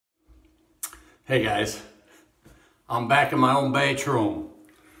Hey guys, I'm back in my own bedroom.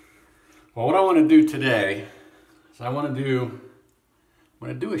 Well, what I want to do today is I'm going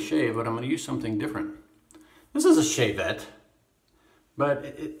to do a shave, but I'm going to use something different. This is a shavette, but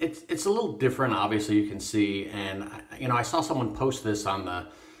it's a little different. Obviously, you can see, and I saw someone post this on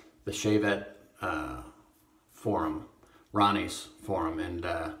the shavette forum, Ronnie's forum, and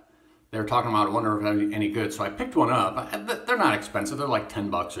they were talking about, I wonder if they're any good. So I picked one up. They're not expensive. They're like 10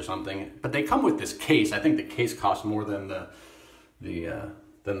 bucks or something. But they come with this case. I think the case costs more than the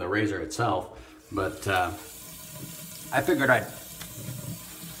razor itself. But I figured I'd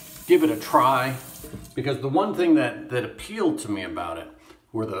give it a try, because the one thing that appealed to me about it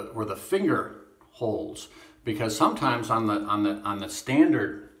were the finger holes. Because sometimes on the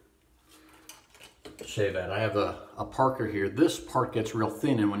standard shavette, I have a Parker here. This part gets real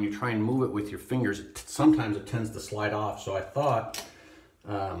thin, and when you try and move it with your fingers, sometimes it tends to slide off. So I thought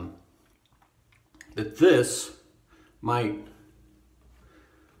that this might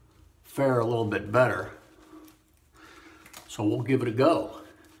fare a little bit better. So we'll give it a go.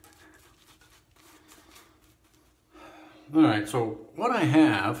 All right, so what I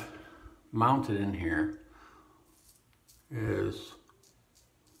have mounted in here is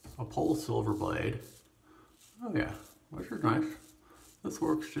a pole silver blade. Oh yeah, which is nice. This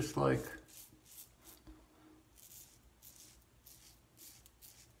works just like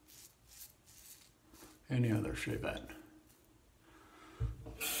any other shavette.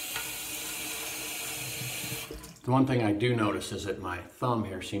 The one thing I do notice is that my thumb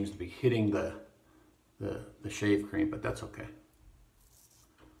here seems to be hitting the shave cream, but that's okay.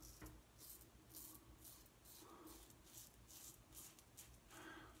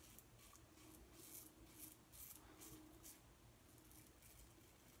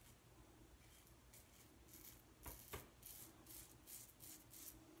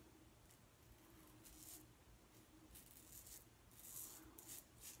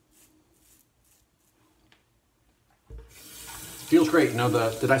 Feels great.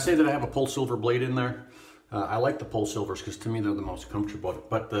 Did I say that I have a pole silver blade in there? I like the pole silvers because to me they're the most comfortable.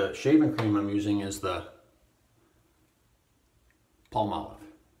 But the shaving cream I'm using is the Palmolive.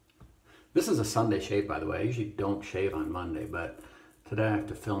 This is a Sunday shave, by the way. I usually don't shave on Monday, but today I have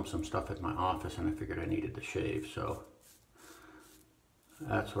to film some stuff at my office and I figured I needed to shave, so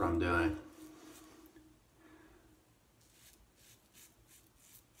that's what I'm doing.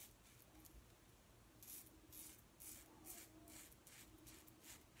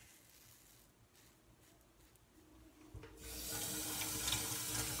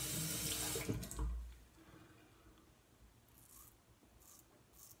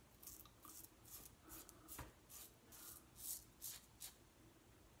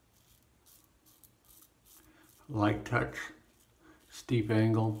 Light touch, steep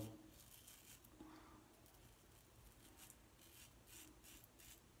angle.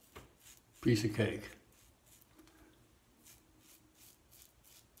 Piece of cake.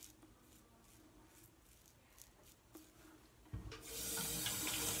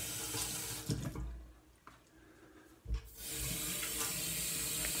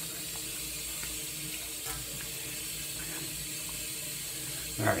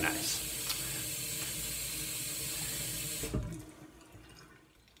 Very nice.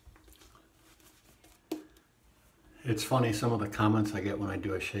 It's funny, some of the comments I get when I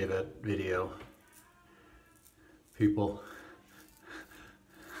do a shavette video, people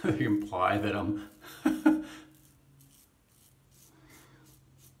imply that I'm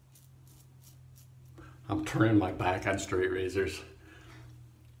turning my back on straight razors.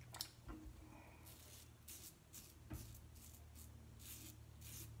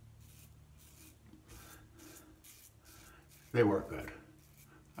 They work good.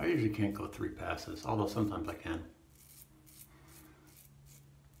 I usually can't go 3 passes, although sometimes I can.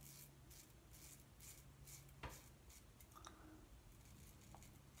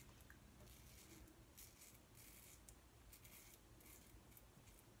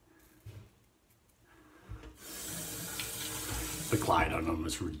 The glide on them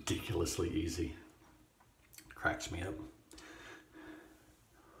is ridiculously easy. It cracks me up.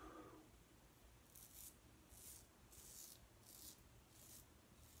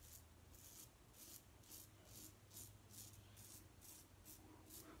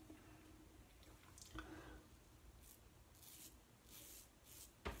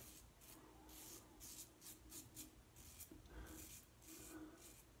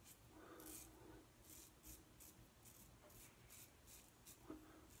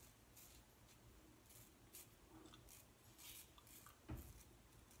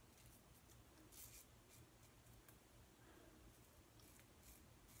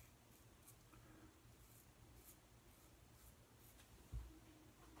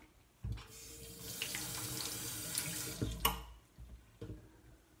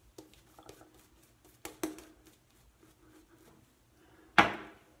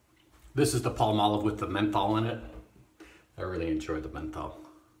 This is the Palmolive with the menthol in it. I really enjoy the menthol.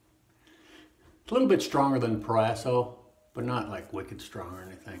 It's a little bit stronger than Proasso, but not like wicked strong or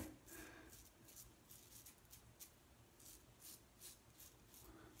anything.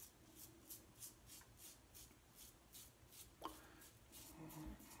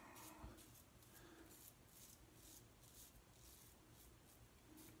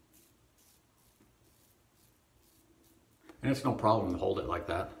 And it's no problem to hold it like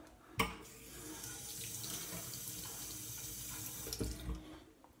that.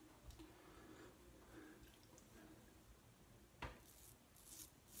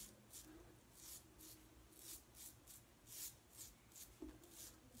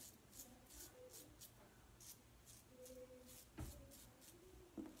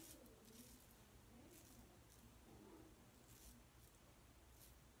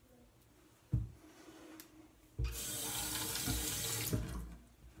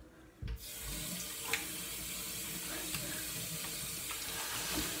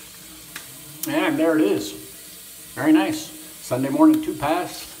 And there it is. Very nice. Sunday morning, 2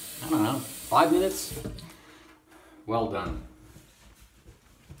 past, I don't know, 5 minutes. Well done.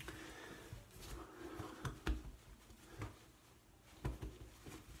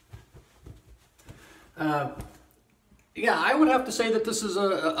 Yeah, I would have to say that this is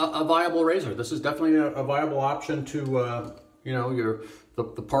a viable razor. This is definitely a viable option to, you know, the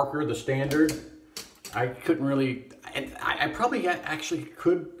Parker, the Standard. I couldn't really, I probably actually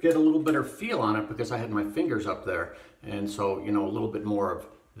could get a little better feel on it because I had my fingers up there. And so, you know, a little bit more of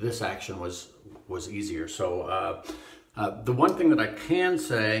this action was easier. So the one thing that I can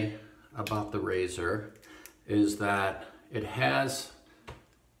say about the razor is that it has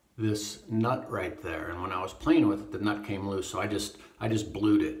this nut right there. And when I was playing with it, the nut came loose. So I just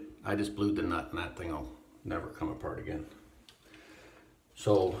blued it. I just blued the nut and that thing will never come apart again.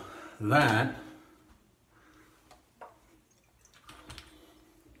 So that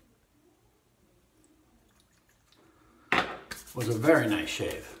was a very nice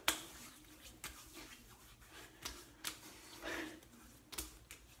shave.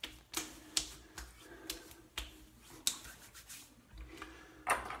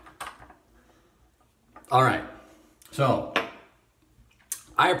 All right, so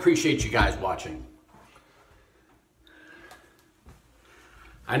I appreciate you guys watching.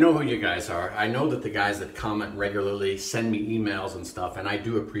 I know who you guys are. I know that the guys that comment regularly send me emails and stuff, and I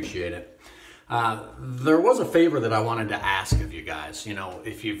do appreciate it. There was a favor that I wanted to ask of you guys. You know,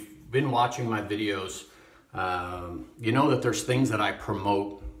 if you've been watching my videos, you know that there's things that I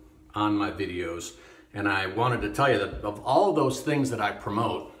promote on my videos. And I wanted to tell you that of all those things that I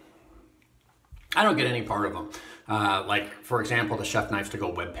promote, I don't get any part of them. Like, for example, the Chef Knives to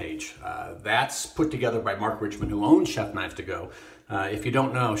Go webpage. That's put together by Mark Richmond, who owns Chef Knives to Go. If you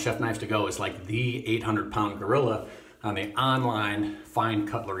don't know, Chef Knives to Go is like the 800-pound gorilla on the online fine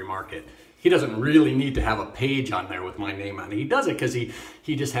cutlery market. He doesn't really need to have a page on there with my name on it. He does it because he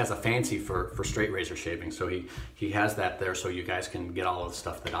just has a fancy for straight razor shaving. So he has that there so you guys can get all of the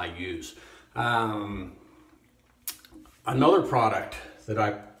stuff that I use. Another product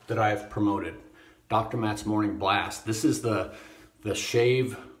that I've promoted, Dr. Matt's Morning Blast. This is the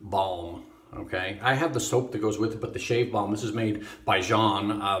shave balm. Okay, I have the soap that goes with it, but the shave balm. This is made by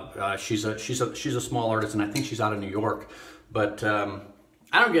Jean. She's a small artist, and I think she's out of New York. But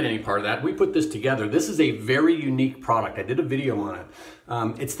I don't get any part of that. We put this together. This is a very unique product. I did a video on it.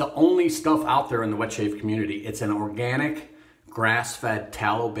 It's the only stuff out there in the wet shave community. It's an organic, grass-fed,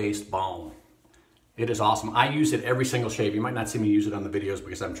 tallow-based balm. It is awesome. I use it every single shave. You might not see me use it on the videos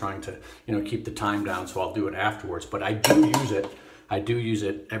because I'm trying to, you know, keep the time down, so I'll do it afterwards. But I do use it. I do use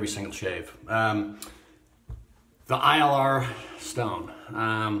it every single shave. The ILR stone.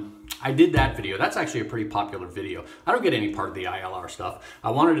 I did that video. That's actually a pretty popular video. I don't get any part of the ILR stuff.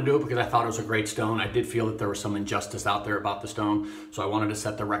 I wanted to do it because I thought it was a great stone. I did feel that there was some injustice out there about the stone, so I wanted to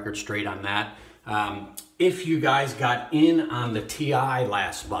set the record straight on that. If you guys got in on the TI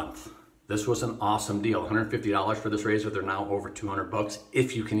last month, this was an awesome deal. $150 for this razor. They're now over 200 bucks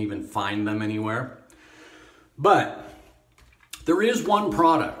if you can even find them anywhere. But there is one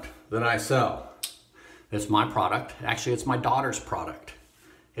product that I sell. It's my product. Actually, it's my daughter's product.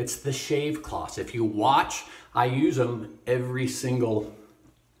 It's the shave cloths. If you watch, I use them every single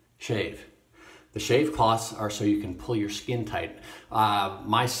shave. The shave cloths are so you can pull your skin tight.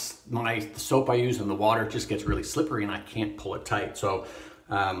 My soap I use in the water just gets really slippery and I can't pull it tight. So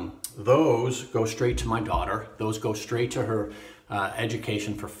those go straight to my daughter. Those go straight to her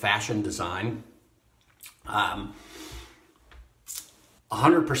education for fashion design.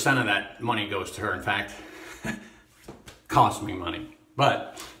 100% of that money goes to her. In fact, costs me money.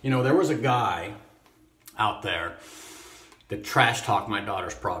 But, you know, there was a guy out there that trash talked my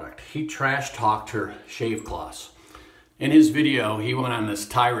daughter's product. He trash talked her shave cloths. In his video, he went on this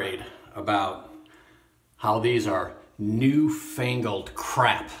tirade about how these are newfangled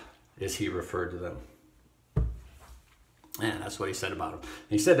crap, as he referred to them. Yeah, that's what he said about them. And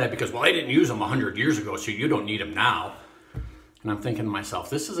he said that because, well, they didn't use them 100 years ago, so you don't need them now. And I'm thinking to myself,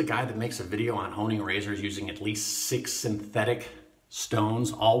 this is a guy that makes a video on honing razors using at least 6 synthetic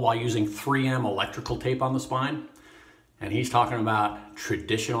stones, all while using 3M electrical tape on the spine. And he's talking about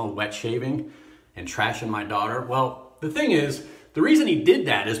traditional wet shaving and trashing my daughter. Well, the thing is, the reason he did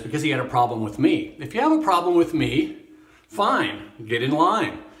that is because he had a problem with me. If you have a problem with me, fine, get in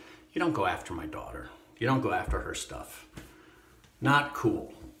line. You don't go after my daughter. You don't go after her stuff. Not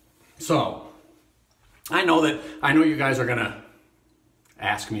cool. So, I know you guys are gonna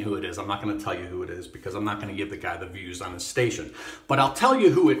ask me who it is. I'm not gonna tell you who it is because I'm not gonna give the guy the views on his station. But I'll tell you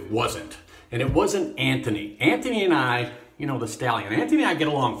who it wasn't. And it wasn't Anthony. Anthony and I, you know, the stallion. Anthony and I get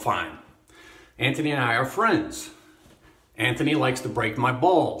along fine. Anthony and I are friends. Anthony likes to break my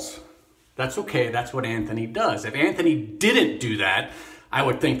balls. That's okay, that's what Anthony does. If Anthony didn't do that, I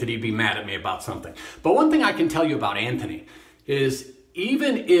would think that he'd be mad at me about something. But one thing I can tell you about Anthony is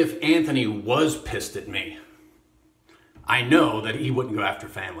even if Anthony was pissed at me, I know that he wouldn't go after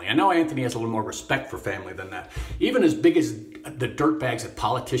family. I know Anthony has a little more respect for family than that. Even as big as the dirtbags that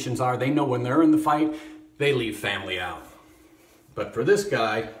politicians are, they know when they're in the fight, they leave family out. But for this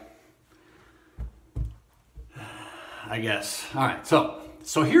guy, I guess. All right,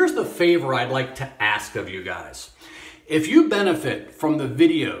 so here's the favor I'd like to ask of you guys. If you benefit from the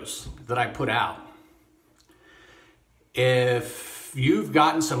videos that I put out, if you've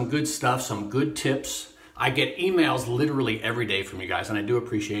gotten some good stuff, some good tips, I get emails literally every day from you guys, and I do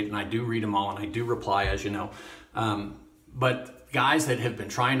appreciate it, and I do read them all, and I do reply, as you know. But guys that have been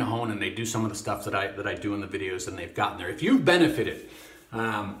trying to hone, and they do some of the stuff that I do in the videos, and they've gotten there. If you've benefited,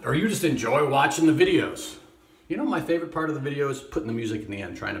 or you just enjoy watching the videos, you know my favorite part of the video is putting the music in the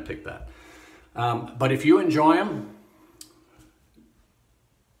end, trying to pick that. But if you enjoy them,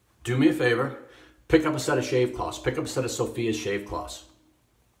 do me a favor, pick up a set of shave cloths. Pick up a set of Sofia's shave cloths.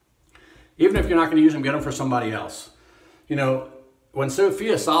 Even if you're not going to use them, get them for somebody else. You know, when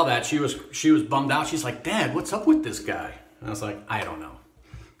Sofia saw that, she was bummed out. She's like, Dad, what's up with this guy? And I was like, I don't know.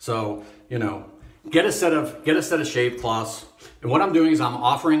 So, you know, get a set of shave cloths. And what I'm doing is I'm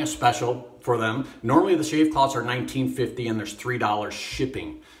offering a special for them. Normally the shave cloths are $19.50 and there's $3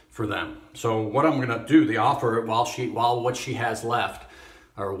 shipping for them. So what I'm going to do, the offer while what she has left,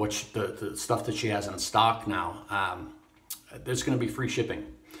 or the stuff that she has in stock now, there's going to be free shipping.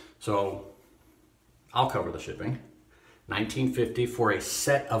 So I'll cover the shipping. $19.50 for a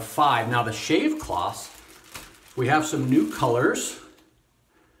set of 5. Now the shave cloths, we have some new colors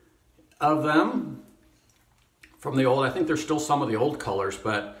of them from the old. I think there's still some of the old colors,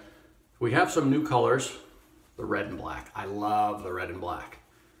 but we have some new colors. The red and black. I love the red and black.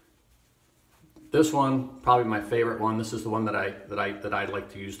 This one, probably my favorite one. This is the one that I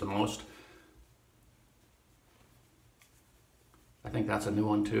like to use the most. I think that's a new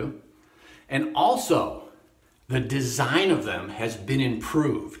one too. And also, the design of them has been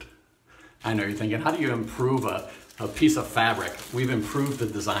improved. I know you're thinking, how do you improve a piece of fabric? We've improved the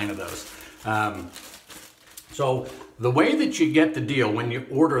design of those. So the way that you get the deal when you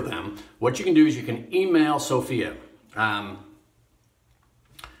order them, what you can do is you can email Sofia.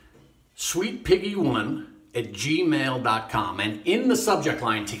 sweetpiggy1@gmail.com, and in the subject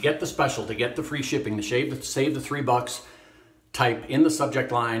line, to get the special, to get the free shipping, to save the $3, type in the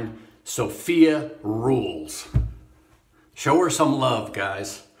subject line, Sofia rules. Show her some love,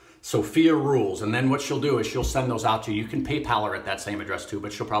 guys. Sofia rules. And then what she'll do is she'll send those out to you. You can PayPal her at that same address too,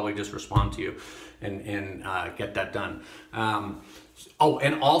 but she'll probably just respond to you and get that done. Oh,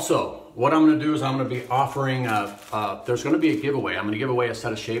 and also, what I'm going to do is I'm going to be offering, there's going to be a giveaway. I'm going to give away a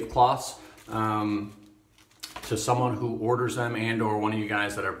set of shave cloths to someone who orders them, and or one of you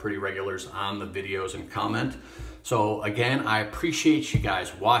guys that are pretty regulars on the videos and comment. So again, I appreciate you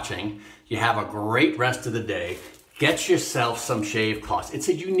guys watching. You have a great rest of the day. Get yourself some shave cloths. It's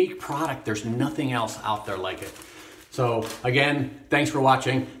a unique product. There's nothing else out there like it. So again, thanks for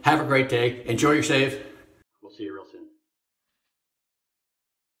watching. Have a great day. Enjoy your shave.